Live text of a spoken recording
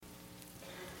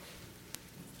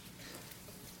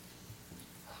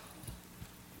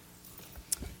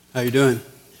How you doing?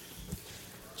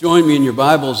 Join me in your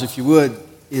Bibles, if you would,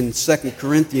 in 2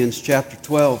 Corinthians chapter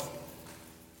 12.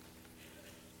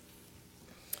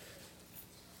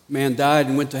 Man died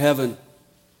and went to heaven.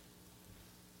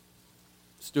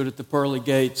 Stood at the pearly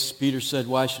gates. Peter said,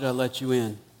 "Why should I let you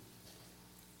in?"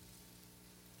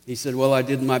 He said, "Well, I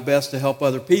did my best to help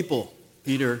other people."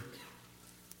 Peter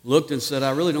looked and said,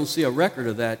 "I really don't see a record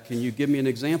of that. Can you give me an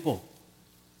example?"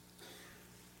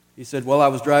 He said, "Well, I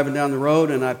was driving down the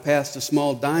road and I passed a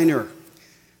small diner.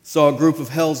 Saw a group of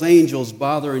Hell's Angels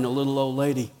bothering a little old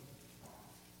lady.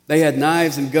 They had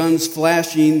knives and guns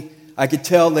flashing. I could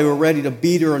tell they were ready to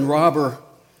beat her and rob her.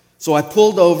 So I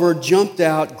pulled over, jumped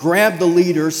out, grabbed the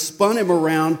leader, spun him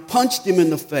around, punched him in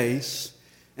the face,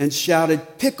 and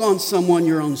shouted, 'Pick on someone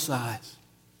your own size.'"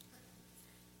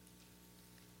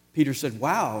 Peter said,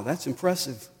 "Wow, that's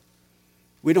impressive.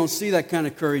 We don't see that kind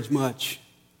of courage much.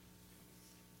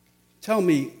 Tell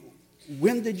me,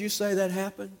 when did you say that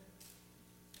happened?"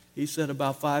 He said,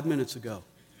 "About 5 minutes ago."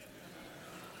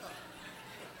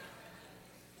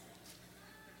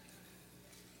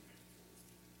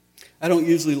 I don't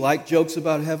usually like jokes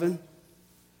about heaven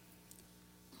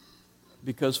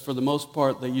because for the most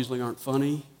part they usually aren't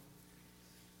funny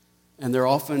and they're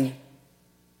often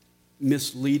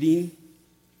misleading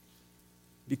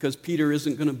because Peter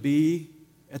isn't going to be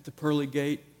at the pearly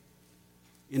gate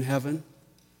in heaven.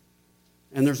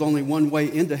 And there's only one way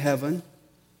into heaven,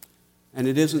 and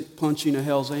it isn't punching a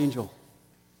Hell's Angel.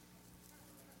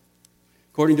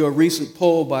 According to a recent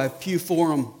poll by Pew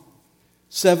Forum,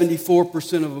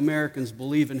 74% of Americans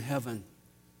believe in heaven.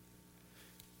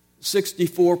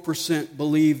 64%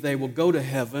 believe they will go to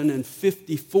heaven, and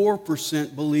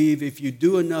 54% believe if you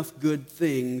do enough good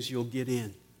things, you'll get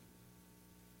in.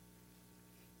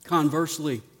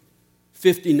 Conversely,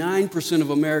 59% of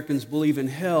Americans believe in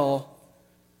hell.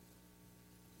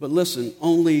 But listen,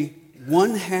 only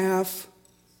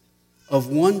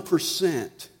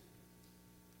 0.5%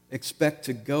 expect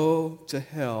to go to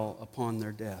hell upon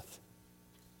their death.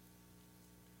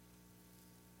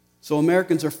 So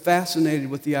Americans are fascinated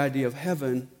with the idea of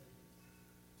heaven.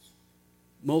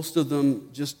 Most of them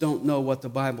just don't know what the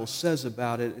Bible says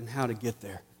about it and how to get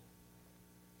there.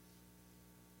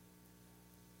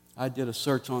 I did a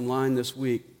search online this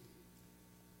week.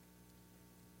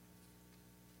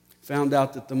 Found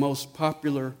out that the most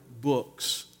popular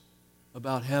books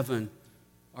about heaven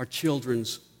are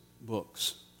children's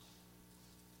books.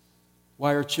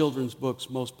 Why are children's books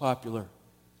most popular?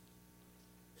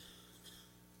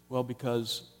 Well,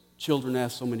 because children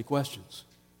ask so many questions.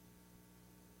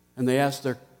 And they ask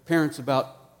their parents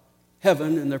about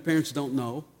heaven, and their parents don't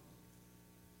know.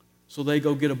 So they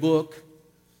go get a book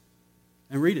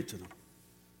and read it to them.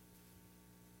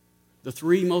 The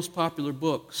 3 most popular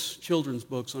books, children's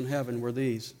books on heaven, were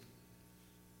these.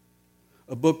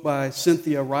 A book by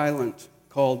Cynthia Rylant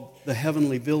called The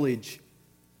Heavenly Village.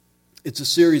 It's a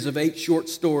series of 8 short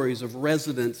stories of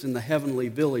residents in the Heavenly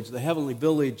Village. The Heavenly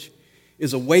Village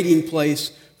is a waiting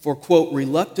place for, quote,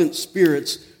 reluctant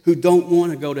spirits who don't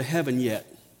want to go to heaven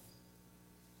yet.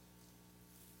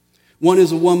 One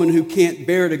is a woman who can't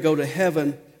bear to go to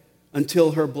heaven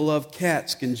until her beloved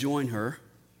cats can join her.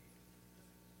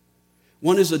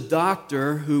 One is a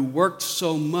doctor who worked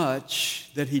so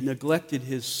much that he neglected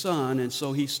his son, and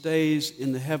so he stays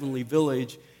in the Heavenly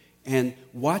Village and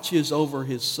watches over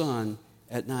his son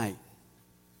at night.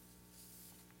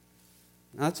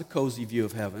 Now, that's a cozy view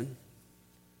of heaven.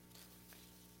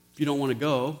 If you don't want to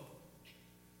go,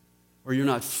 or you're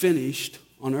not finished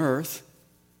on earth,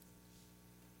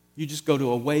 you just go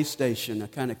to a way station, a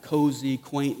kind of cozy,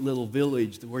 quaint little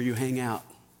village where you hang out.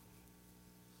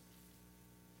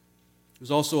 There's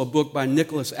also a book by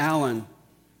Nicholas Allen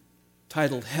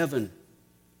titled Heaven.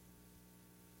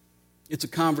 It's a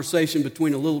conversation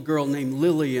between a little girl named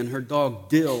Lily and her dog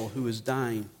Dill, who is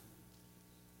dying.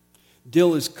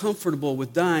 Dill is comfortable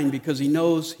with dying because he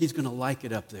knows he's going to like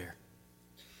it up there.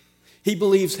 He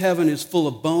believes heaven is full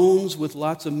of bones with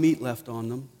lots of meat left on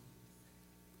them,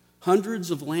 hundreds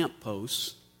of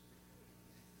lampposts,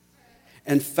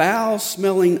 and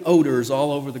foul-smelling odors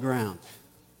all over the ground.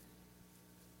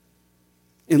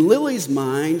 In Lily's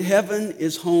mind, heaven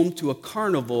is home to a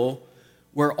carnival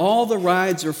where all the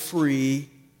rides are free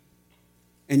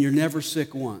and you're never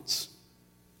sick once.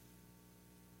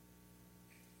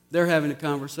 They're having a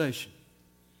conversation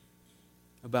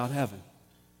about heaven.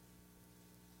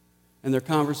 And their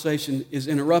conversation is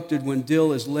interrupted when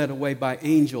Dill is led away by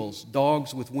angels,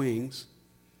 dogs with wings.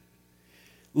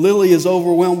 Lily is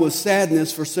overwhelmed with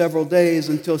sadness for several days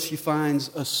until she finds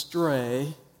a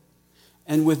stray.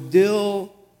 And with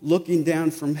Dill looking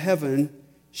down from heaven,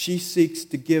 she seeks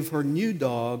to give her new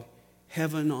dog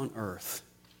heaven on earth.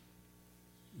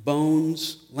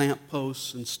 Bones,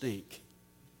 lampposts, and stink.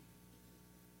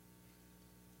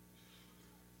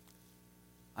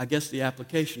 I guess the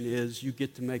application is you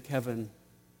get to make heaven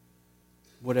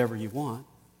whatever you want.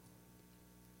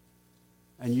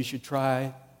 And you should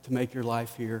try to make your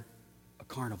life here a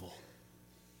carnival.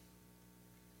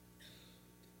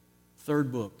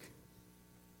 Third book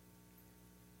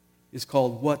is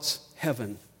called What's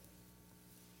Heaven?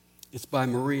 It's by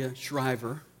Maria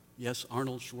Shriver. Yes,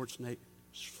 Arnold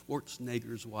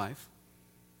Schwarzenegger's wife.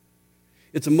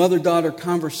 It's a mother-daughter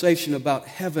conversation about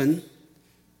heaven,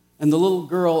 and the little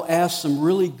girl asks some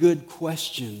really good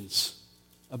questions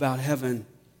about heaven,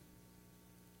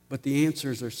 but the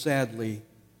answers are sadly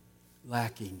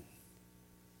lacking.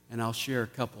 And I'll share a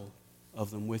couple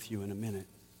of them with you in a minute.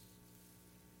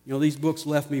 You know, these books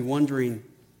left me wondering,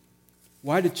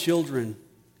 why do children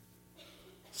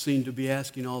seem to be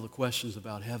asking all the questions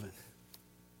about heaven?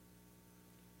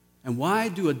 And why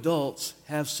do adults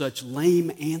have such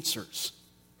lame answers?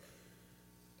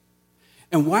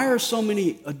 And why are so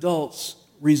many adults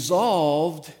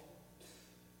resolved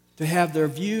to have their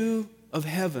view of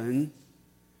heaven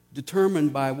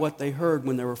determined by what they heard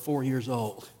when they were 4 years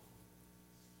old?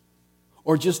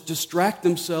 Or just distract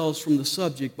themselves from the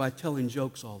subject by telling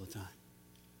jokes all the time?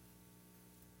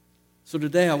 So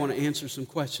today I want to answer some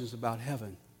questions about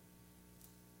heaven.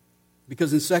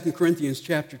 Because in 2 Corinthians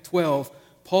chapter 12,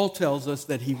 Paul tells us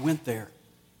that he went there.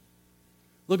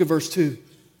 Look at verse 2.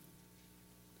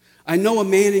 I know a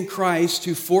man in Christ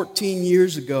who 14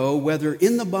 years ago, whether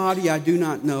in the body I do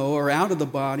not know, or out of the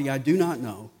body I do not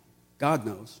know, God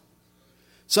knows,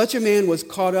 such a man was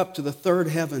caught up to the third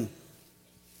heaven.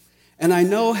 And I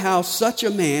know how such a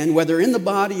man, whether in the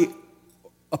body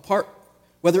or apart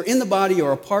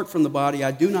from the body,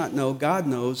 I do not know, God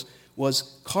knows,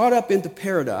 was caught up into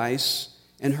paradise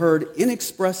and heard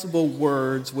inexpressible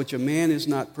words which a man is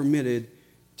not permitted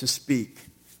to speak.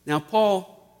 Now,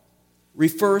 Paul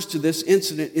refers to this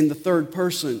incident in the third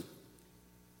person.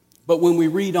 But when we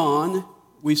read on,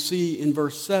 we see in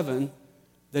verse 7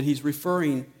 that he's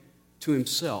referring to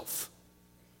himself.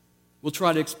 We'll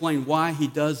try to explain why he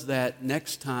does that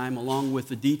next time, along with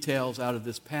the details out of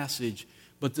this passage.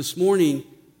 But this morning,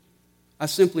 I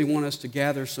simply want us to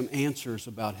gather some answers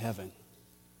about heaven.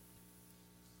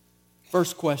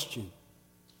 First question: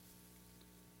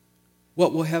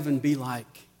 what will heaven be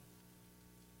like?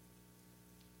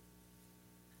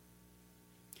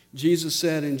 Jesus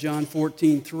said in John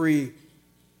 14:3,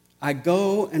 I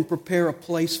go and prepare a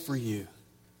place for you.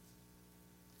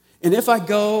 And if I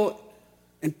go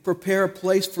and prepare a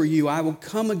place for you, I will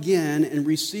come again and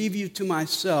receive you to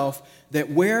myself, that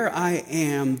where I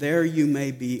am, there you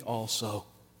may be also.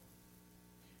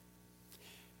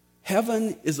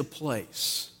 Heaven is a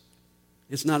place.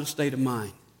 It's not a state of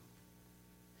mind.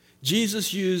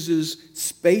 Jesus uses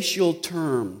spatial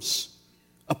terms.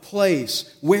 A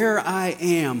place, where I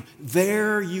am,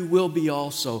 there you will be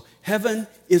also. Heaven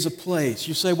is a place.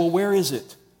 You say, well, where is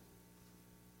it?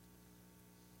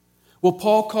 Well,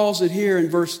 Paul calls it here in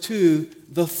verse 2,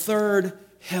 the third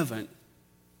heaven.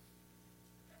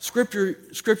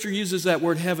 Scripture uses that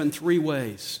word heaven three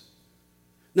ways.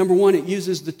 Number one, it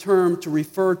uses the term to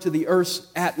refer to the earth's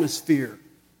atmosphere.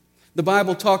 The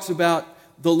Bible talks about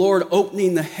the Lord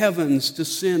opening the heavens to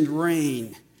send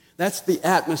rain. That's the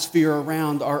atmosphere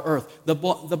around our earth. The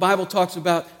Bible talks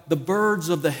about the birds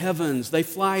of the heavens. They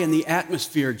fly in the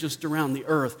atmosphere just around the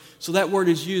earth. So that word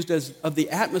is used as of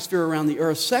the atmosphere around the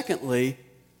earth. Secondly,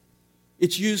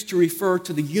 it's used to refer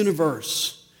to the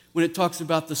universe when it talks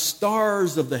about the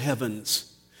stars of the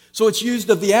heavens. So it's used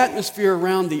of the atmosphere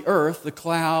around the earth, the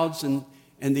clouds and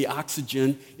the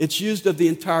oxygen. It's used of the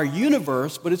entire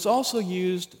universe, but it's also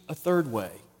used a third way.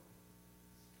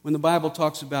 When the Bible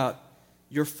talks about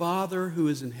your Father who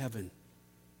is in heaven.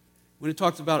 When it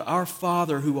talks about our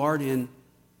Father who art in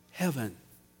heaven.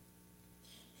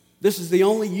 This is the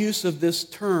only use of this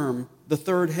term, the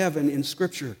third heaven, in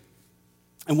Scripture.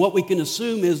 And what we can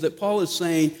assume is that Paul is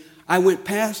saying, I went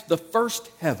past the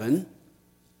first heaven,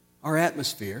 our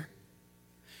atmosphere,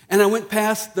 and I went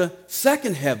past the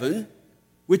second heaven,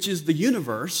 which is the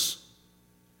universe,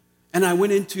 and I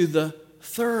went into the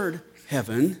third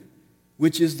heaven,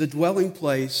 which is the dwelling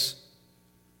place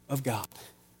of God.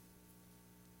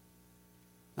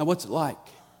 Now, what's it like?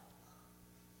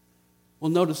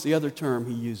 Well, notice the other term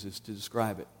he uses to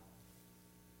describe it.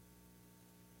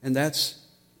 And that's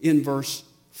in verse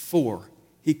 4.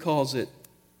 He calls it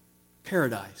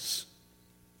paradise.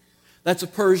 That's a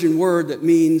Persian word that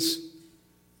means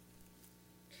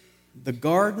the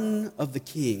garden of the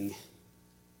king.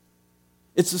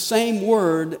 It's the same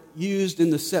word used in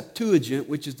the Septuagint,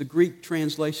 which is the Greek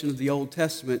translation of the Old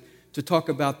Testament, to talk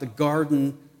about the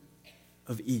Garden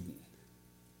of Eden.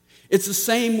 It's the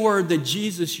same word that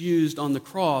Jesus used on the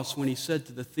cross when he said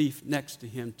to the thief next to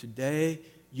him, "Today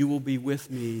you will be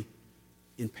with me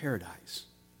in paradise."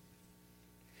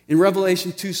 In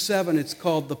Revelation 2:7, it's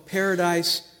called the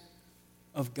paradise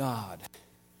of God.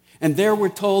 And there we're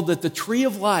told that the tree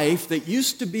of life that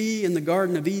used to be in the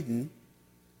Garden of Eden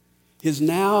is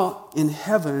now in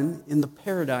heaven in the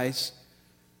paradise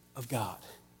of God,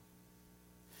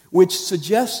 which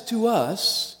suggests to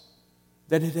us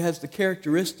that it has the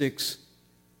characteristics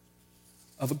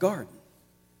of a garden.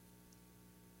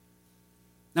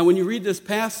 Now, when you read this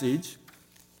passage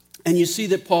and you see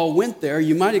that Paul went there,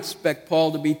 you might expect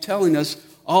Paul to be telling us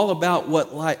all about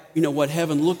what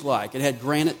heaven looked like. It had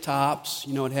granite tops,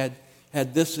 it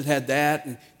had this, it had that,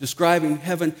 and describing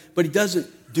heaven, but he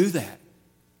doesn't do that.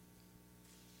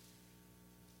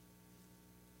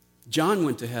 John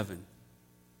went to heaven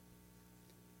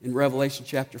in Revelation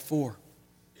chapter 4.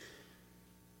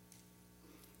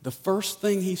 The first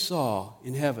thing he saw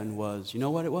in heaven was, you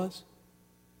know what it was?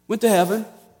 Went to heaven.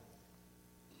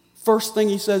 First thing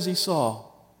he says he saw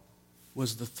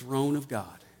was the throne of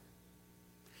God.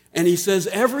 And he says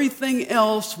everything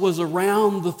else was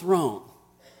around the throne.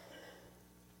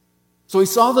 So he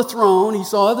saw the throne, he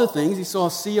saw other things. He saw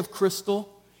a sea of crystal,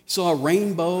 he saw a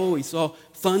rainbow, he saw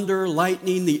thunder,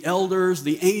 lightning, the elders,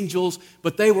 the angels,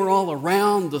 but they were all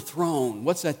around the throne.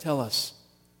 What's that tell us?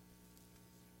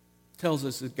 It tells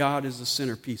us that God is the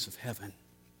centerpiece of heaven.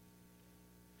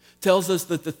 It tells us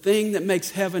that the thing that makes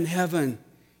heaven heaven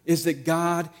is that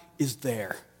God is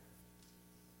there.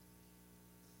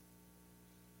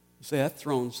 You say, that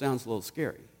throne sounds a little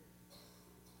scary.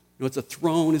 It's a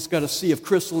throne. It's got a sea of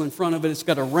crystal in front of it. It's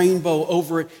got a rainbow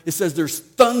over it. It says there's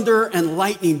thunder and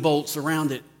lightning bolts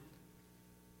around it.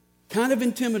 Kind of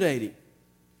intimidating.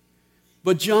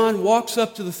 But John walks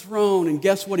up to the throne, and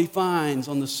guess what he finds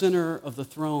on the center of the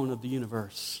throne of the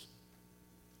universe?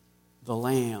 The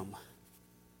Lamb,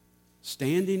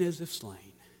 standing as if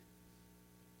slain,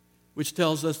 which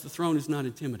tells us the throne is not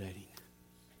intimidating.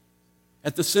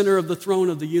 At the center of the throne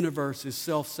of the universe is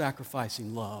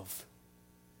self-sacrificing love.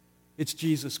 It's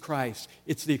Jesus Christ.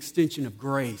 It's the extension of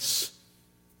grace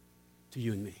to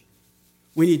you and me.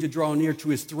 We need to draw near to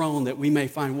his throne that we may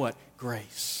find what?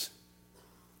 Grace.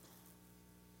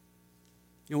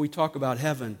 We talk about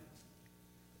heaven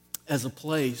as a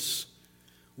place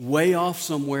way off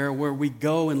somewhere where we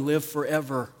go and live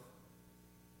forever.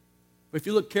 But if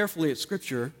you look carefully at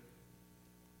Scripture,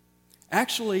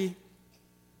 actually,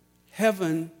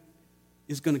 heaven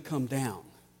is going to come down.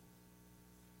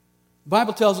 The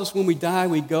Bible tells us when we die,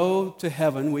 we go to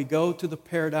heaven, we go to the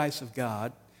paradise of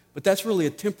God, but that's really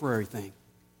a temporary thing.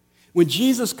 When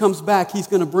Jesus comes back, he's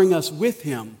going to bring us with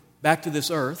him back to this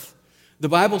earth. The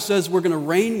Bible says we're going to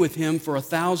reign with him for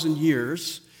 1,000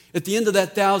 years. At the end of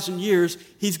that 1,000 years,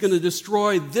 he's going to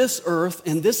destroy this earth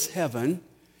and this heaven,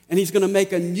 and he's going to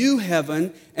make a new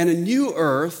heaven and a new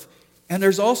earth, and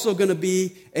there's also going to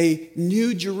be a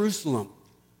new Jerusalem.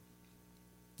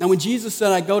 Now, when Jesus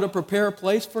said, "I go to prepare a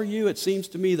place for you," it seems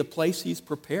to me the place he's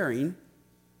preparing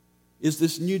is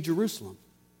this new Jerusalem.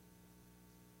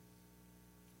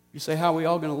 You say, how are we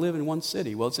all going to live in one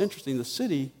city? Well, it's interesting. The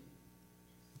city,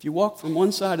 if you walk from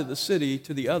one side of the city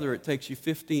to the other, it takes you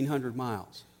 1,500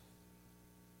 miles.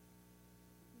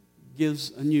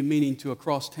 Gives a new meaning to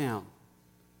across town.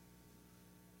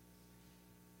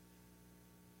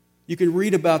 You can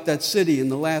read about that city in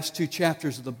the last 2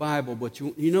 chapters of the Bible, but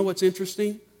you know what's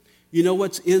interesting? You know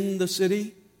what's in the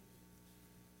city?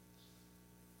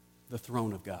 The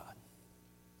throne of God.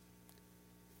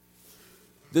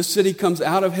 This city comes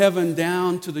out of heaven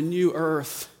down to the new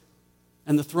earth,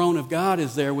 and the throne of God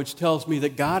is there, which tells me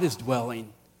that God is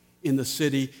dwelling in the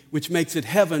city, which makes it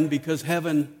heaven, because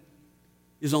heaven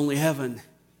is only heaven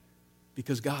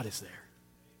because God is there.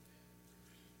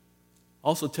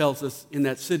 Also tells us in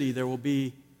that city there will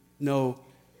be no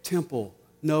temple,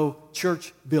 no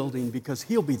church building, because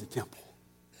he'll be the temple.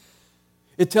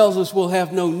 It tells us we'll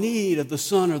have no need of the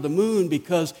sun or the moon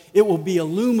because it will be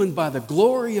illumined by the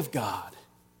glory of God.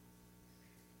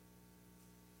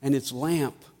 And its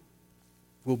lamp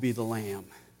will be the Lamb.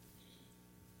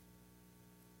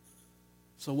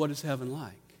 So what is heaven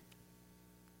like?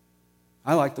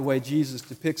 I like the way Jesus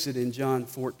depicts it in John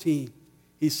 14.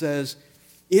 He says,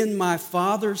 "In my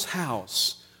Father's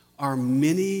house are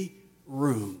many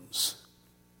rooms."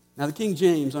 Now, the King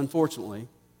James, unfortunately,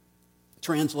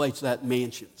 translates that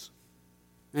mansions.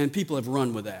 And people have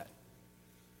run with that.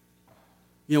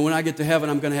 You know, when I get to heaven,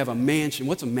 I'm going to have a mansion.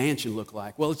 What's a mansion look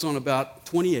like? Well, it's on about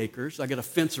 20 acres. I got a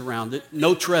fence around it,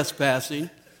 no trespassing.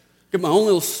 Got my own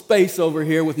little space over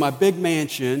here with my big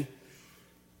mansion,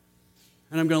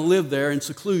 and I'm going to live there in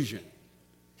seclusion.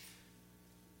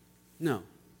 No.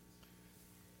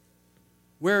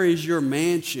 Where is your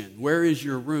mansion? Where is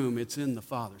your room? It's in the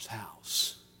Father's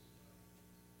house.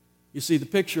 You see, the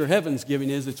picture heaven's giving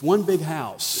is it's one big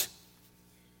house,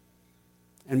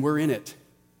 and we're in it.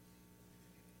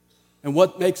 And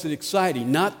what makes it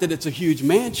exciting? Not that it's a huge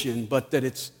mansion, but that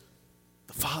it's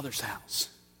the Father's house.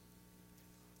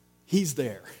 He's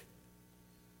there,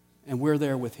 and we're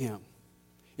there with Him.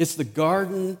 It's the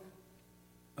garden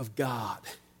of God.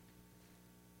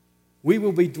 We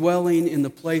will be dwelling in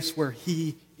the place where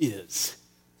He is.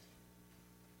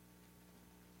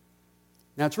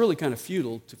 Now, it's really kind of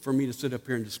futile for me to sit up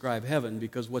here and describe heaven,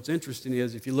 because what's interesting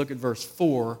is if you look at verse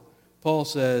 4, Paul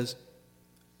says,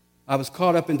 I was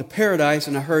caught up into paradise,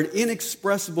 and I heard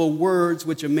inexpressible words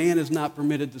which a man is not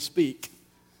permitted to speak.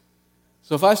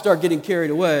 So if I start getting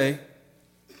carried away,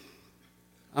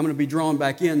 I'm going to be drawn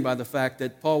back in by the fact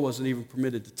that Paul wasn't even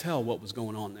permitted to tell what was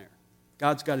going on there.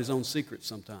 God's got His own secrets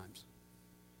sometimes.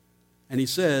 And he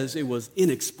says it was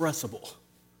inexpressible.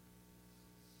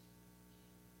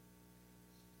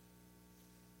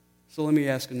 So let me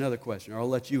ask another question, or I'll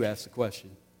let you ask the question.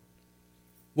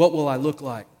 What will I look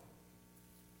like?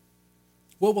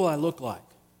 What will I look like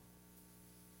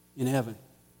in heaven?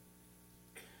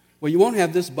 Well, you won't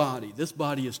have this body. This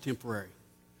body is temporary.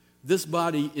 This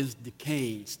body is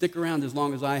decaying. Stick around as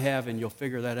long as I have and you'll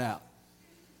figure that out.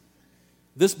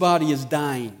 This body is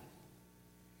dying.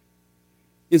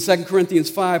 In 2 Corinthians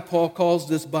 5, Paul calls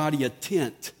this body a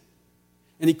tent.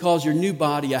 And he calls your new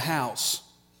body a house.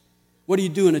 What do you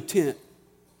do in a tent?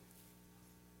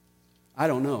 I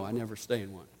don't know. I never stay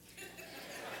in one.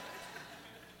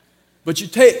 But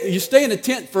you stay in a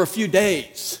tent for a few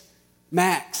days,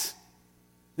 max.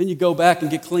 Then you go back and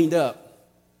get cleaned up.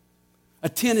 A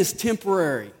tent is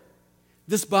temporary.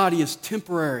 This body is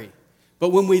temporary. But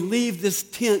when we leave this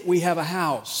tent, we have a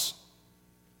house,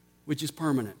 which is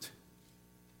permanent.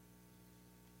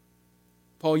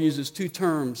 Paul uses two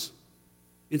terms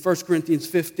in 1 Corinthians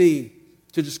 15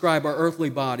 to describe our earthly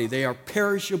body. They are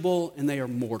perishable and they are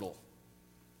mortal.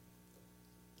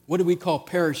 What do we call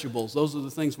perishables? Those are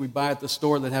the things we buy at the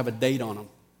store that have a date on them.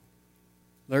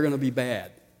 They're going to be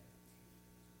bad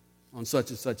on such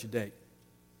and such a date.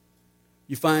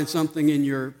 You find something in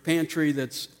your pantry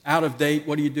that's out of date,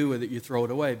 what do you do with it? You throw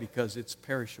it away because it's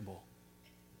perishable.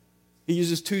 He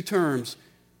uses two terms,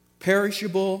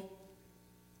 perishable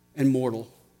and mortal,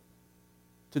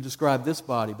 to describe this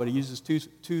body, but he uses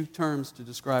two terms to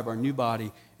describe our new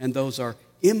body, and those are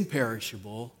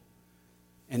imperishable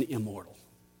and immortal.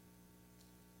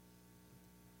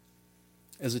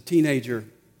 As a teenager,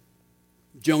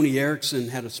 Joni Eareckson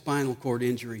had a spinal cord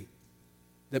injury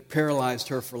that paralyzed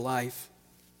her for life.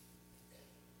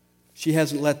 She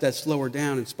hasn't let that slow her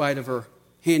down. In spite of her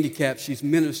handicap, she's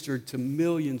ministered to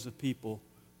millions of people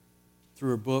through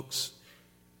her books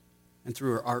and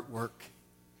through her artwork.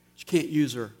 She can't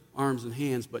use her arms and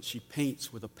hands, but she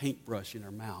paints with a paintbrush in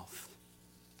her mouth.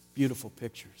 Beautiful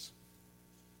pictures.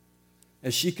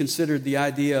 As she considered the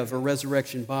idea of her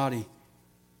resurrection body,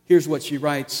 here's what she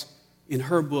writes in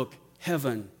her book,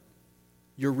 Heaven,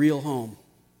 Your Real Home.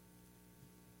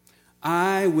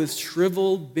 I, with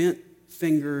shriveled, bent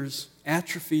fingers,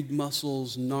 atrophied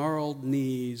muscles, gnarled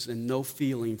knees, and no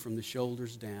feeling from the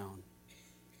shoulders down,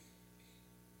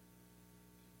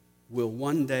 will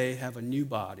one day have a new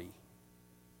body,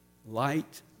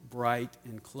 light, bright,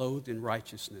 and clothed in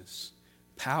righteousness,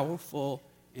 powerful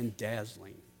and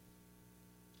dazzling.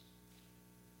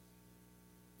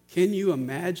 Can you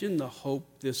imagine the hope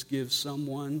this gives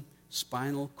someone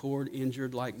spinal cord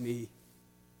injured like me?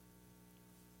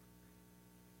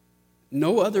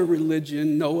 No other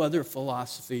religion, no other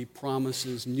philosophy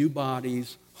promises new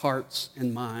bodies, hearts,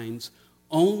 and minds.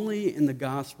 Only in the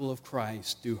gospel of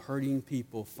Christ do hurting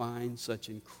people find such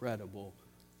incredible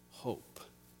hope.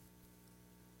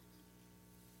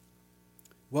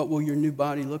 What will your new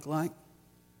body look like?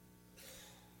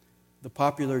 The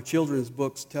popular children's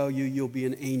books tell you you'll be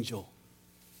an angel.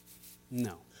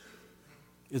 No,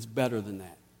 it's better than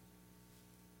that.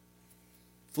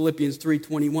 Philippians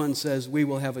 3:21 says we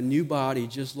will have a new body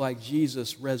just like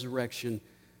Jesus' resurrection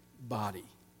body.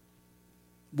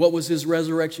 What was his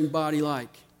resurrection body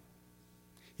like?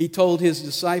 He told his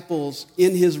disciples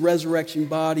in his resurrection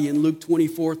body in Luke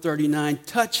 24:39,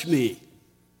 touch me.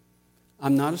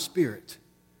 I'm not a spirit.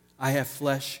 I have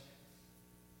flesh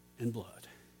and blood.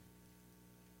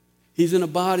 He's in a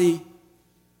body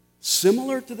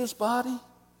similar to this body,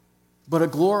 but a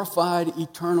glorified,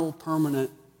 eternal, permanent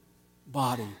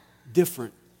body,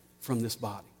 different from this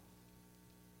body.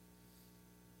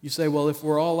 You say, well, if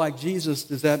we're all like Jesus,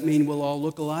 does that mean we'll all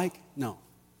look alike? No.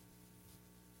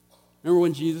 Remember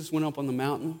when Jesus went up on the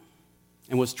mountain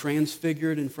and was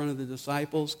transfigured in front of the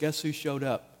disciples? Guess who showed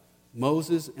up?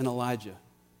 Moses and Elijah.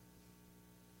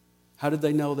 How did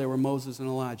they know they were Moses and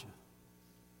Elijah?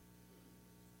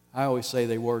 I always say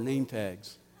they wore name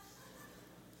tags.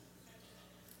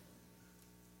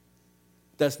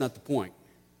 That's not the point.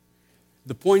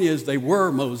 The point is they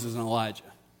were Moses and Elijah.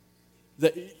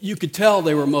 You could tell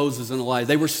they were Moses and Elijah.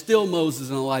 They were still Moses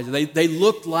and Elijah. They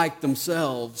looked like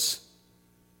themselves,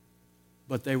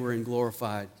 but they were in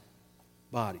glorified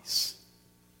bodies.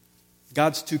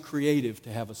 God's too creative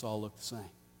to have us all look the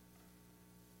same.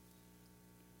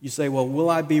 You say, well, will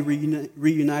I be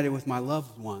reunited with my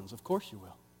loved ones? Of course you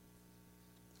will.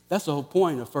 That's the whole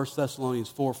point of 1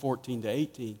 Thessalonians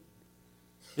 4:14-18.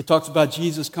 It talks about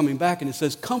Jesus coming back, and it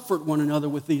says, comfort one another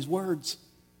with these words.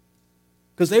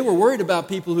 Because they were worried about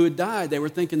people who had died. They were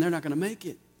thinking they're not going to make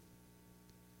it.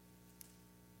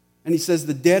 And he says,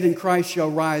 the dead in Christ shall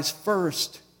rise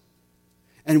first,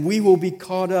 and we will be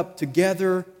caught up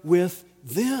together with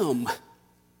them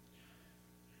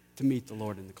to meet the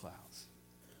Lord in the clouds.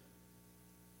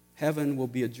 Heaven will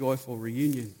be a joyful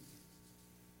reunion.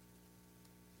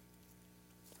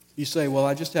 You say, well,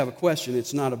 I just have a question.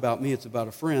 It's not about me, it's about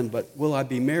a friend, but will I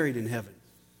be married in heaven?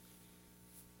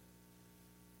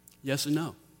 Yes and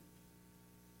no.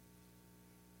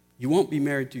 You won't be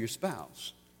married to your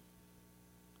spouse.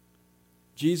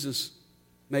 Jesus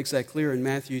makes that clear in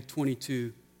Matthew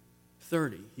 22:30.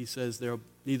 He says you'll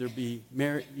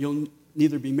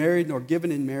neither be married nor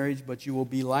given in marriage, but you will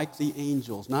be like the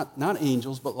angels. Not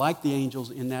angels, but like the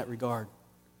angels in that regard.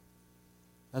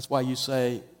 That's why you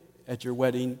say at your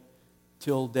wedding,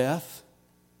 till death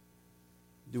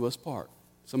do us part.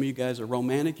 Some of you guys are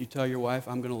romantic. You tell your wife,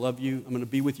 I'm going to love you. I'm going to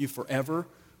be with you forever.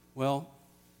 Well,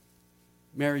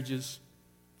 marriage is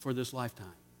for this lifetime.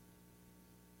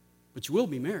 But you will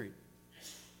be married.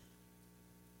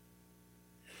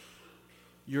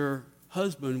 Your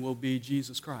husband will be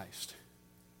Jesus Christ.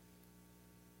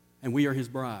 And we are his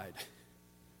bride.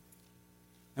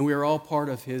 And we are all part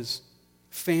of his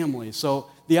family. So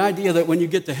the idea that when you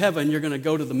get to heaven, you're going to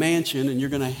go to the mansion and you're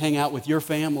going to hang out with your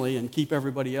family and keep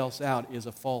everybody else out is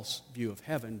a false view of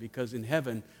heaven, because in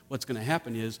heaven, what's going to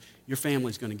happen is your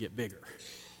family's going to get bigger.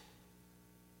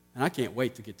 And I can't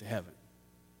wait to get to heaven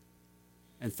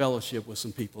and fellowship with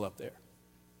some people up there.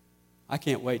 I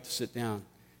can't wait to sit down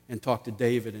and talk to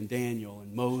David and Daniel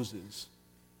and Moses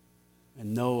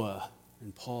and Noah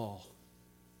and Paul.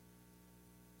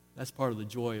 That's part of the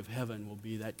joy of heaven, will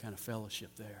be that kind of fellowship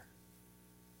there.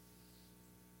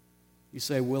 You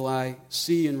say, will I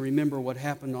see and remember what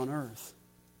happened on earth?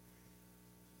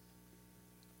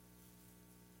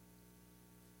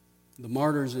 The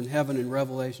martyrs in heaven in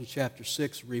Revelation chapter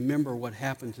 6 remember what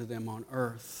happened to them on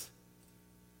earth.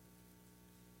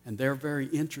 And they're very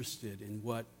interested in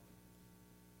what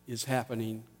is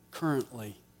happening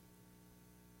currently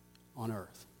on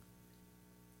earth.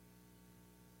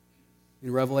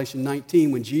 In Revelation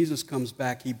 19, when Jesus comes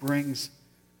back, he brings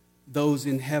those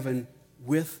in heaven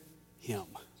with him.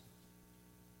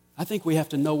 I think we have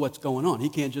to know what's going on. He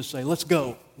can't just say, let's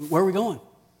go. Where are we going?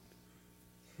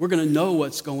 We're going to know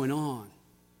what's going on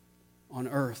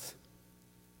earth.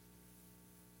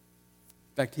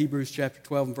 In fact, Hebrews chapter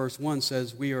 12 and verse 1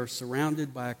 says, we are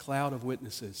surrounded by a cloud of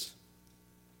witnesses.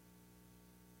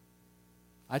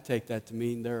 I take that to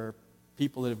mean there are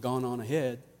people that have gone on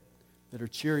ahead that are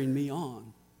cheering me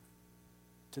on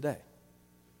today.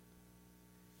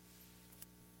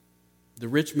 The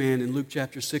rich man in Luke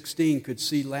chapter 16 could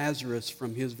see Lazarus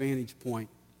from his vantage point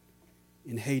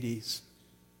in Hades.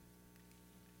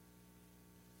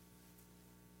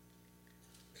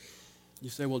 You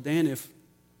say, well, Dan, if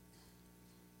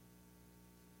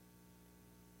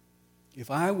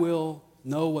I will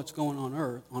know what's going on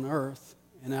earth,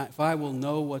 and if I will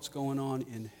know what's going on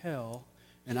in hell,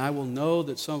 and I will know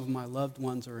that some of my loved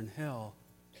ones are in hell,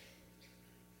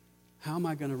 how am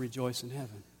I going to rejoice in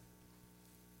heaven?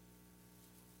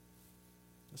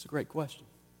 That's a great question.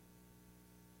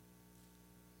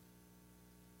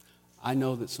 I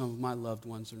know that some of my loved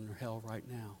ones are in hell right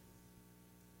now,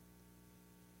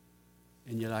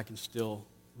 and yet I can still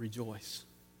rejoice.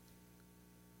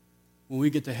 When we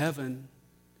get to heaven,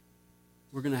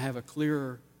 we're going to have a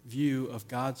clearer view of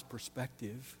God's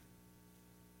perspective.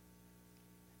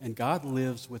 And God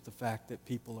lives with the fact that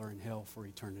people are in hell for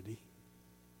eternity.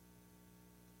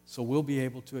 So we'll be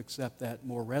able to accept that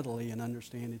more readily and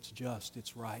understand it's just,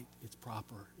 it's right, it's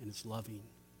proper, and it's loving.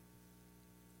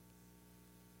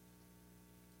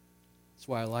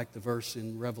 why I like the verse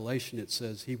in Revelation. It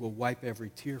says, He will wipe every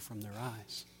tear from their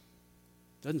eyes.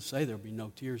 It doesn't say there'll be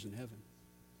no tears in heaven.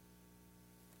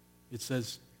 It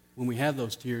says when we have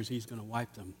those tears, He's going to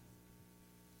wipe them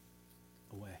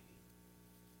away.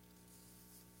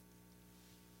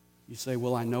 You say,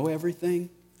 will I know everything?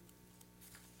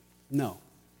 No.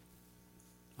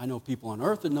 I know people on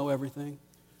earth that know everything.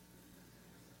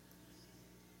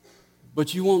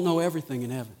 But you won't know everything in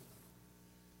heaven.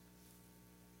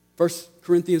 1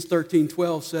 Corinthians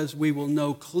 13:12 says we will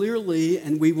know clearly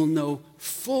and we will know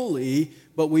fully,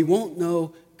 but we won't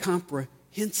know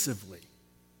comprehensively.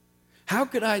 How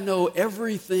could I know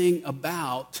everything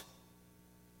about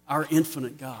our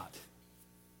infinite God?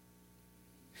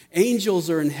 Angels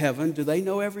are in heaven. Do they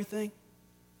know everything?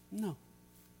 No.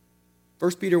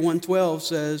 1 Peter 1:12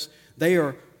 says they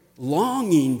are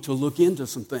longing to look into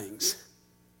some things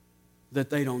that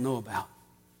they don't know about.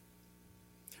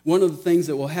 One of the things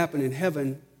that will happen in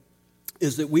heaven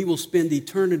is that we will spend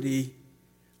eternity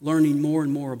learning more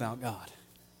and more about God.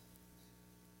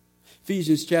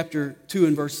 Ephesians chapter 2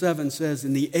 and verse 7 says,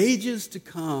 in the ages to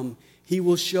come, He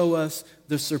will show us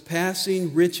the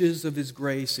surpassing riches of His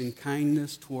grace and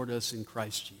kindness toward us in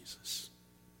Christ Jesus.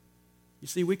 You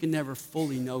see, we can never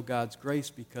fully know God's grace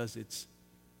because it's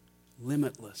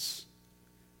limitless.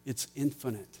 It's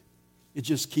infinite. It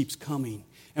just keeps coming.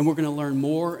 And we're going to learn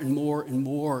more and more and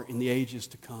more in the ages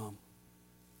to come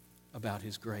about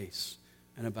His grace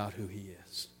and about who He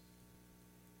is.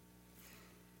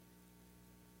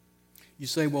 You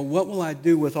say, well, what will I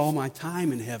do with all my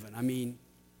time in heaven? I mean,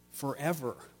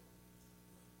 forever.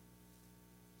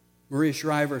 Maria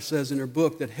Shriver says in her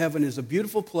book that heaven is a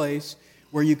beautiful place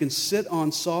where you can sit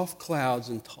on soft clouds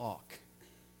and talk.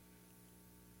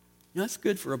 You know, that's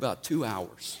good for about 2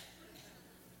 hours.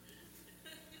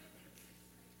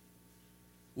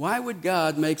 Why would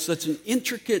God make such an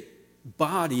intricate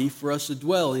body for us to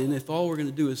dwell in if all we're going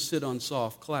to do is sit on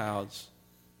soft clouds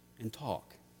and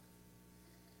talk?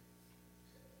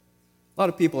 A lot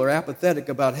of people are apathetic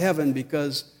about heaven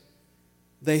because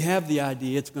they have the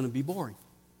idea it's going to be boring.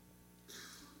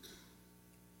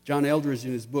 John Eldredge,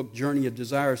 in his book, Journey of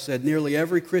Desire, said, nearly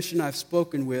every Christian I've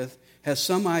spoken with has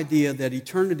some idea that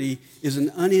eternity is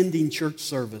an unending church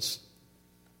service.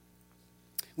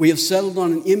 We have settled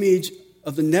on an image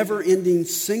of the never-ending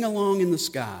sing-along in the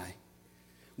sky.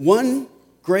 One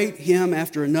great hymn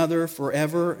after another,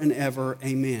 forever and ever,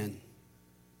 amen.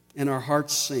 And our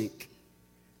hearts sink.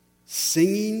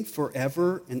 Singing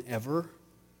forever and ever,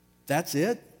 that's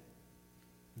it?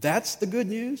 That's the good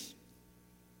news?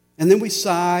 And then we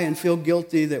sigh and feel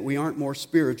guilty that we aren't more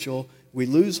spiritual. We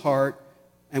lose heart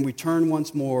and we turn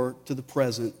once more to the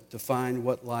present to find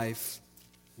what life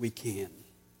we can.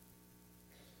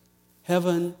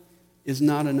 Heaven is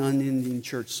not an unending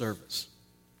church service,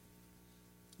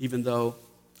 even though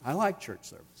I like church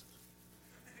service.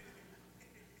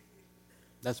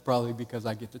 That's probably because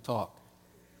I get to talk.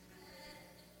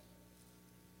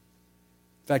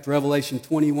 In fact, Revelation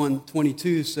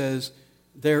 21:22 says,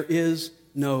 there is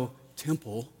no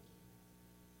temple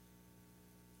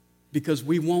because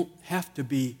we won't have to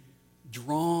be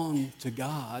drawn to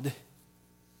God.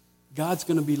 God's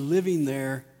going to be living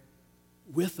there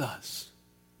with us.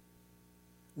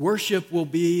 Worship will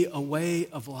be a way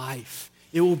of life.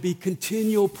 It will be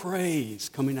continual praise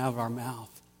coming out of our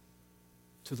mouth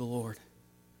to the Lord.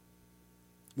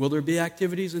 Will there be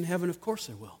activities in heaven? Of course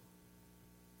there will.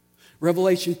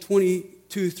 Revelation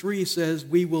 22:3 says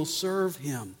we will serve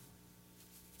Him.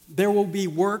 There will be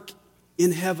work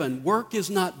in heaven. Work is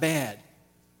not bad.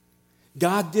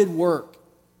 God did work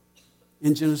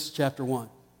in Genesis chapter 1.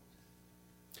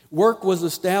 Work was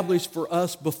established for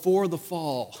us before the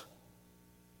fall.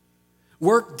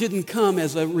 Work didn't come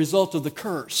as a result of the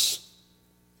curse.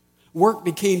 Work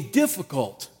became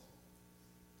difficult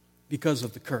because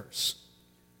of the curse.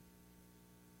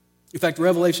 In fact,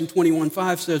 Revelation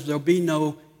 21:5 says there'll be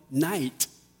no night,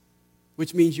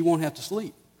 which means you won't have to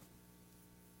sleep.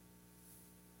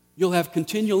 You'll have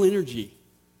continual energy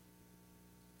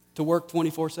to work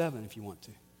 24/7 if you want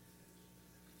to.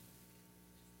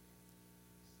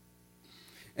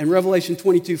 And Revelation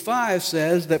 22:5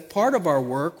 says that part of our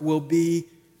work will be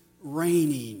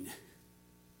reigning.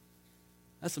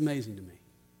 That's amazing to me.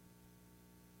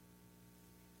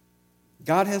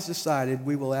 God has decided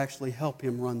we will actually help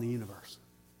Him run the universe.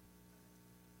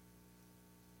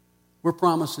 We're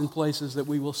promised in places that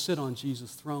we will sit on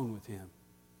Jesus' throne with Him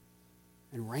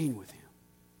and reign with Him.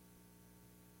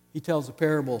 He tells a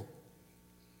parable,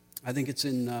 I think it's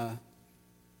in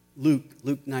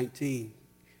Luke 19.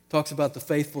 Talks about the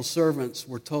faithful servants.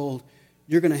 We're told,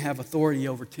 you're going to have authority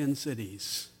over 10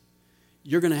 cities.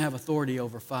 you're going to have authority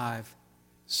over 5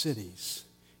 cities.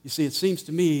 You see, it seems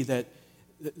to me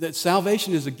that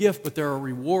salvation is a gift, but there are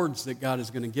rewards that God is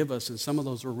going to give us, and some of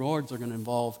those rewards are going to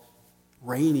involve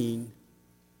reigning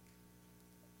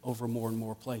over more and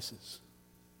more places.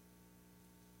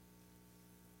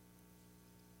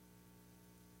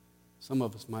 Some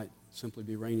of us might simply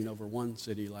be reigning over one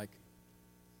city like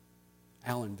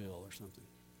Allenville or something.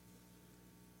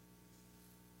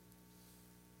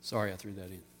 Sorry I threw that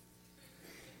in.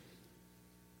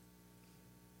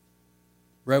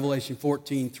 Revelation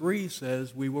 14:3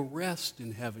 says we will rest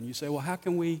in heaven. You say, well, how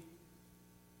can we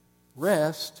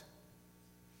rest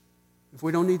if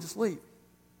we don't need to sleep?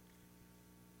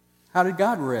 How did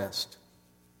God rest?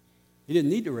 He didn't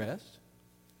need to rest.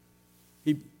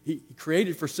 He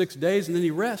created for 6 days and then he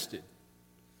rested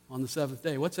on the 7th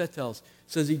day. What's that tell us?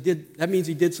 It says that means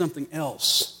he did something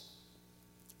else.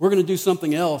 We're going to do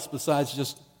something else besides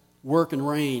just work and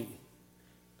reign.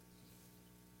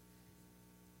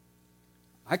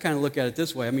 I kind of look at it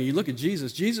this way. I mean, you look at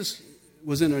Jesus. Jesus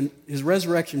was in his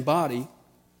resurrection body.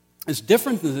 It's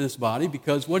different than this body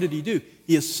because what did he do?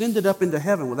 He ascended up into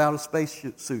heaven without a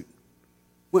spacesuit.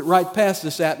 Went right past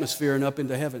this atmosphere and up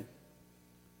into heaven.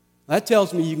 That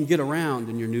tells me you can get around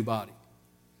in your new body.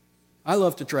 I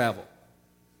love to travel.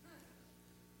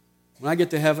 When I get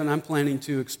to heaven, I'm planning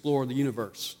to explore the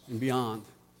universe and beyond.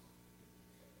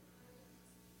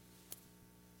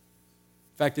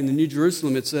 In fact, in the New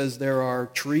Jerusalem, it says there are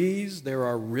trees, there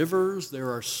are rivers,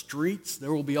 there are streets.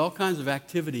 There will be all kinds of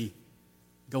activity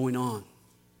going on.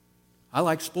 I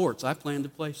like sports. I plan to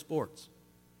play sports.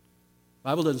 The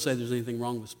Bible doesn't say there's anything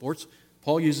wrong with sports.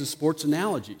 Paul uses sports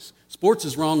analogies. Sports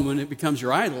is wrong when it becomes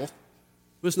your idol,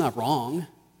 but it's not wrong. In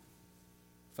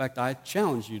fact, I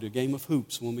challenge you to a game of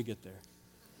hoops when we get there.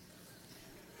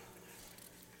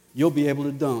 You'll be able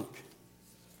to dunk.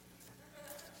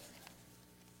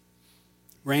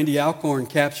 Randy Alcorn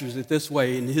captures it this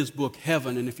way in his book,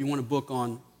 Heaven. And if you want a book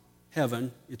on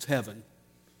heaven, it's Heaven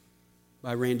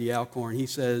by Randy Alcorn. He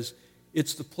says,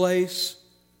 it's the place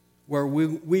where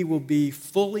we will be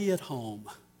fully at home.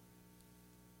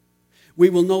 We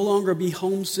will no longer be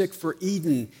homesick for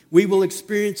Eden. We will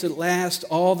experience at last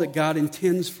all that God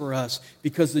intends for us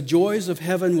because the joys of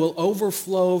heaven will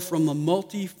overflow from the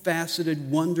multifaceted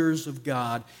wonders of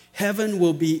God. Heaven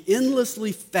will be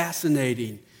endlessly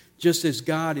fascinating, just as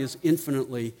God is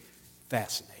infinitely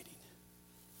fascinating.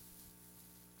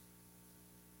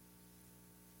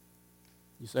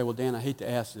 You say, well, Dan, I hate to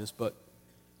ask this, but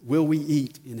will we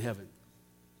eat in heaven?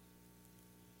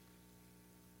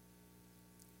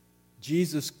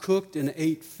 Jesus cooked and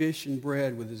ate fish and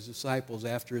bread with his disciples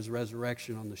after his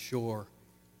resurrection on the shore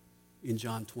in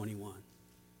John 21.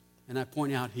 And I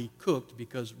point out he cooked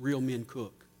because real men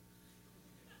cook.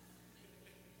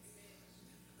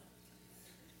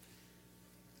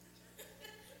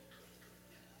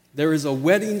 There is a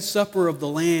wedding supper of the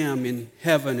Lamb in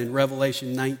heaven in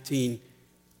Revelation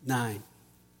 19:9.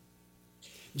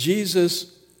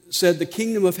 Jesus said the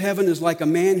kingdom of heaven is like a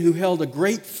man who held a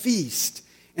great feast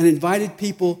and invited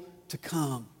people to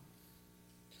come.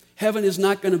 Heaven is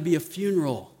not going to be a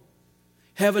funeral.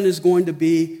 Heaven is going to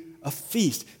be a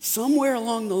feast. Somewhere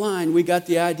along the line, we got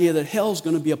the idea that hell's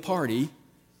going to be a party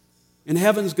and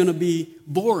heaven's going to be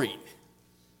boring.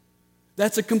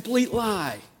 That's a complete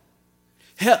lie.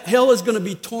 Hell is going to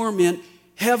be torment.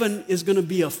 Heaven is going to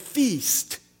be a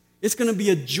feast. It's going to be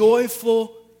a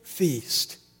joyful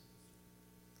feast.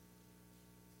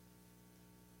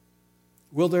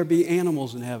 Will there be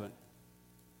animals in heaven?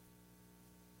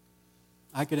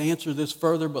 I could answer this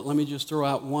further, but let me just throw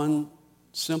out one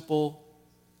simple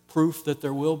proof that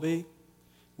there will be.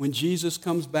 When Jesus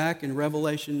comes back in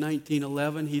Revelation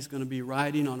 19:11, he's going to be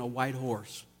riding on a white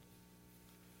horse.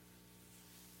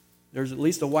 There's at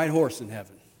least a white horse in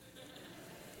heaven.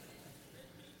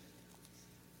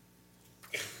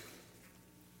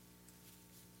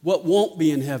 What won't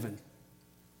be in heaven?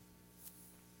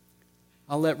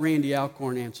 I'll let Randy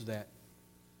Alcorn answer that.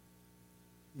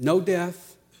 No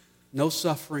death, no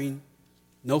suffering,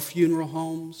 no funeral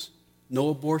homes, no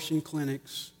abortion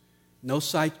clinics, no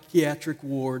psychiatric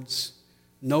wards,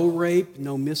 no rape,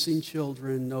 no missing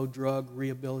children, no drug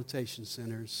rehabilitation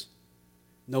centers,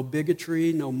 no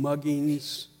bigotry, no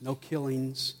muggings, no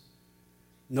killings,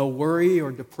 no worry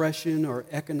or depression or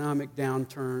economic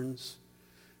downturns,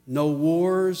 no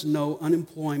wars, no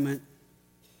unemployment,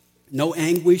 no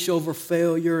anguish over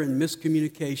failure and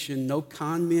miscommunication, no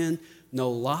con men, no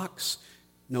locks,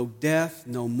 no death,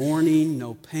 no mourning,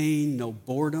 no pain, no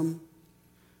boredom,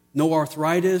 no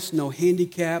arthritis, no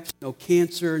handicaps, no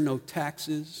cancer, no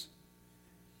taxes,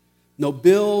 No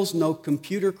bills, no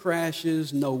computer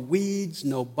crashes, no weeds,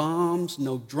 no bombs,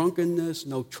 no drunkenness,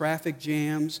 no traffic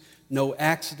jams, no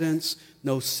accidents,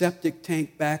 no septic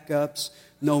tank backups,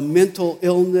 no mental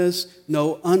illness,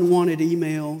 no unwanted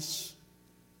emails.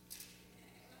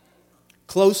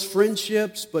 Close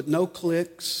friendships, but no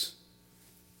cliques.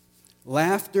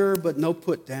 Laughter, but no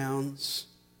put-downs.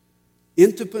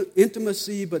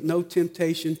 Intimacy, but no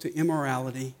temptation to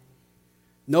immorality.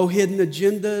 No hidden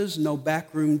agendas, no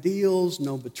backroom deals,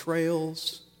 no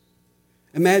betrayals.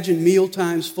 Imagine meal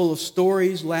times full of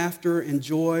stories, laughter, and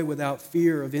joy without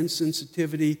fear of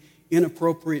insensitivity,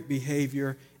 inappropriate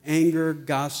behavior, anger,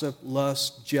 gossip,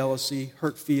 lust, jealousy,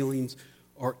 hurt feelings,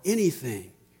 or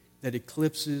anything that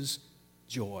eclipses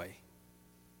joy.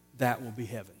 That will be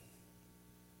heaven.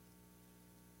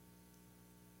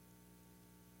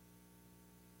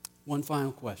 One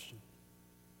final question.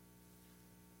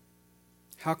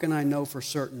 How can I know for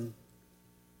certain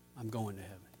I'm going to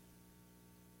heaven?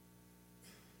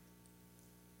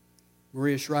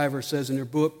 Maria Shriver says in her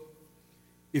book,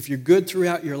 if you're good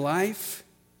throughout your life,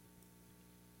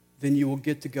 then you will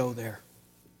get to go there.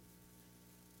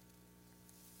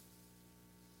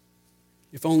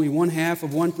 If only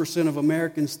 0.5% of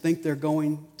Americans think they're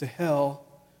going to hell,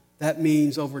 that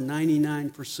means over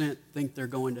 99% think they're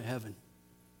going to heaven.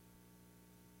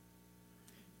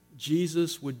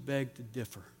 Jesus would beg to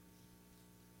differ.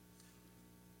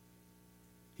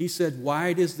 He said,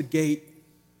 wide is the gate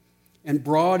and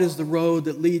broad is the road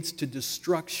that leads to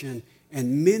destruction,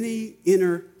 and many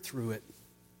enter through it.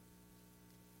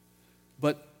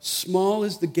 But small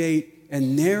is the gate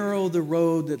and narrow the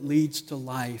road that leads to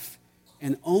life,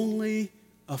 and only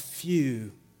a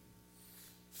few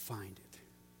find it.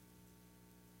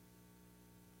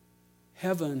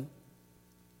 Heaven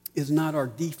is not our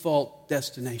default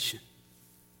destination.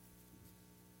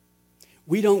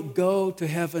 We don't go to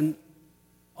heaven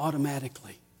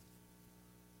automatically.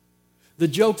 The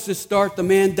jokes that start, the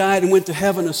man died and went to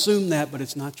heaven, assume that, but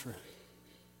it's not true.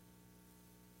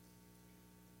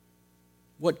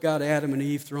 What got Adam and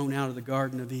Eve thrown out of the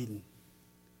Garden of Eden?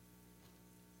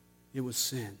 It was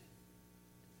sin.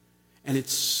 And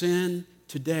it's sin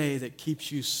today that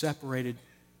keeps you separated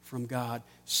from God,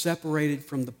 separated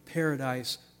from the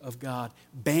paradise of God,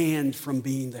 banned from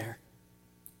being there.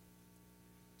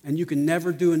 And you can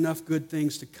never do enough good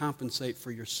things to compensate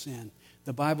for your sin.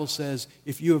 The Bible says,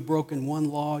 if you have broken one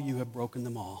law, you have broken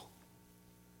them all.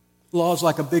 Law is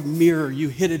like a big mirror. You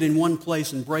hit it in one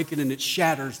place and break it, and it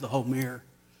shatters the whole mirror.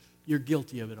 You're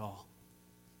guilty of it all.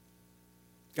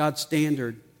 God's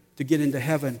standard to get into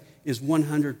heaven is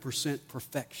 100%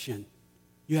 perfection.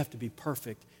 You have to be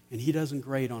perfect, and He doesn't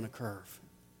grade on a curve.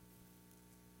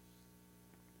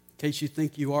 In case you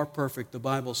think you are perfect, the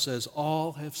Bible says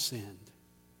all have sinned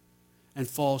and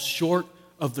fall short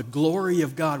of the glory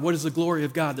of God. What is the glory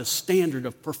of God? The standard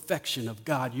of perfection of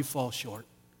God. You fall short.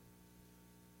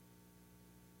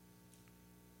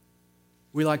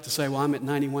 We like to say, well, I'm at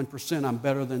 91%. I'm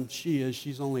better than she is.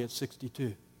 She's only at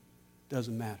 62.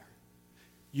 Doesn't matter.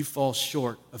 You fall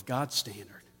short of God's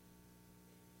standard,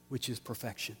 which is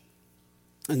perfection.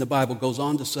 And the Bible goes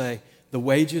on to say, the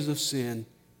wages of sin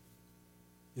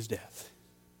is death.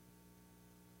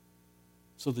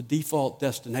 So the default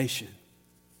destination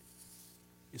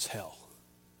is hell.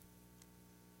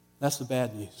 That's the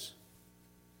bad news.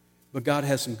 But God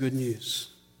has some good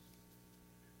news.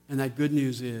 And that good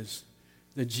news is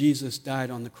that Jesus died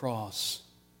on the cross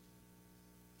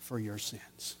for your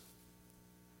sins.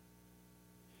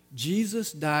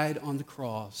 Jesus died on the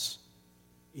cross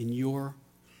in your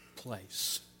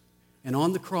place. And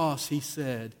on the cross, He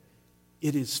said,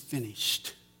 it is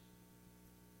finished.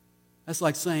 That's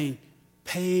like saying,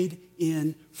 paid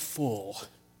in full.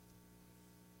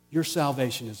 Your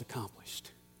salvation is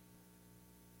accomplished.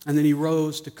 And then He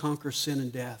rose to conquer sin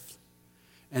and death.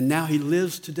 And now He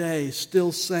lives today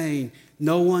still saying,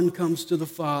 no one comes to the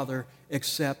Father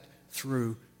except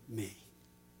through me.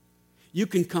 You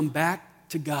can come back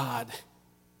to God.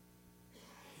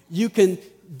 You can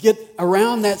get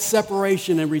around that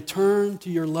separation and return to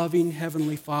your loving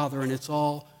Heavenly Father, and it's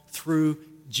all through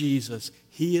Jesus.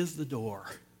 He is the door.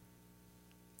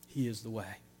 He is the way.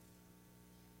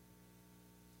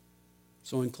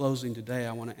 So in closing today,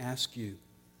 I want to ask you,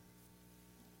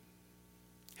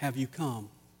 have you come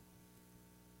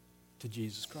to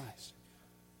Jesus Christ?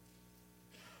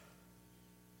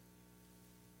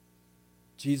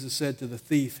 Jesus said to the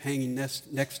thief hanging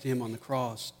next to Him on the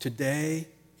cross, today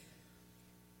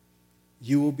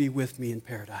you will be with me in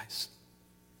paradise.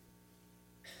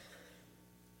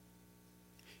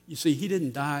 You see, He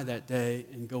didn't die that day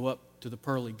and go up to the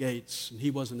pearly gates, and He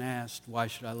wasn't asked, why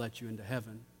should I let you into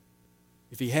heaven?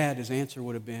 If he had, his answer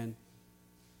would have been,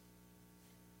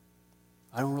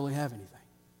 I don't really have anything.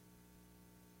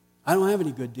 I don't have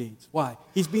any good deeds. Why?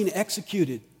 He's being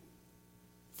executed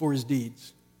for his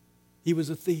deeds. He was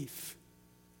a thief.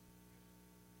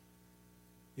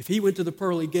 If he went to the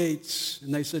pearly gates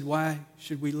and they said, why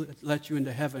should we let you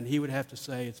into heaven? He would have to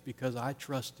say, it's because I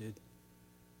trusted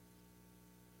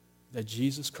that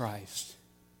Jesus Christ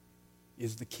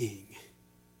is the King.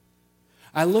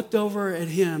 I looked over at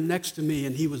him next to me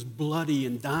and he was bloody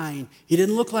and dying. He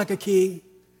didn't look like a king.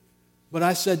 But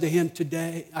I said to him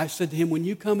today, when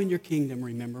you come in your kingdom,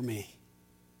 remember me.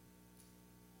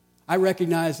 I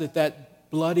recognize that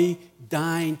bloody,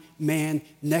 dying man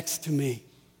next to me,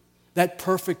 that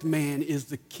perfect man is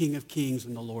the King of Kings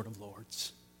and the Lord of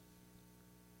Lords.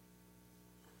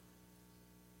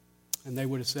 And they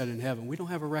would have said in heaven, we don't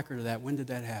have a record of that. When did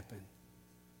that happen?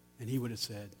 And he would have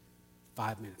said,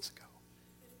 5 minutes ago.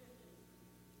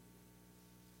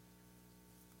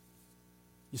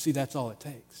 You see, that's all it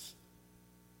takes.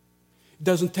 It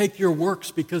doesn't take your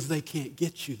works because they can't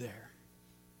get you there.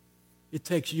 It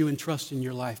takes you entrusting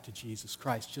your life to Jesus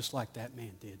Christ, just like that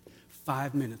man did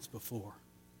 5 minutes before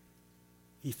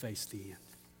he faced the end.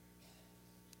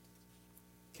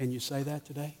 Can you say that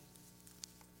today?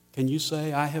 Can you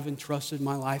say, I have entrusted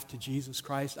my life to Jesus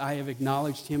Christ? I have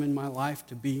acknowledged him in my life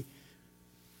to be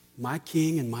my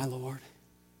King and my Lord?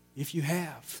 If you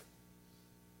have,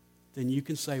 then you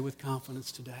can say with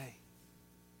confidence today,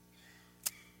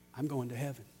 I'm going to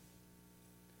heaven.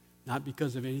 Not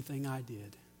because of anything I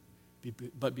did,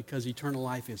 but because eternal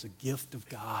life is a gift of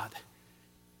God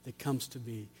that comes to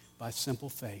me by simple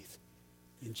faith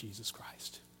in Jesus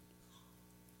Christ.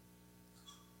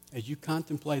 As you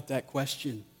contemplate that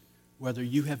question, whether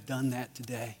you have done that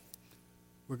today,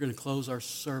 we're going to close our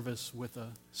service with a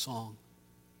song.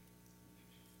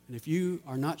 And if you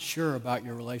are not sure about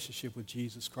your relationship with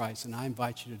Jesus Christ, and I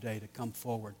invite you today to come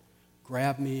forward,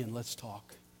 grab me and let's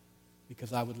talk.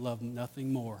 Because I would love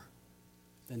nothing more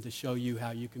than to show you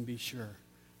how you can be sure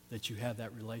that you have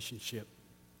that relationship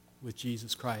with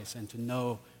Jesus Christ and to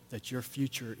know that your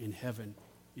future in heaven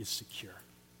is secure.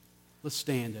 Let's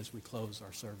stand as we close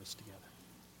our service together.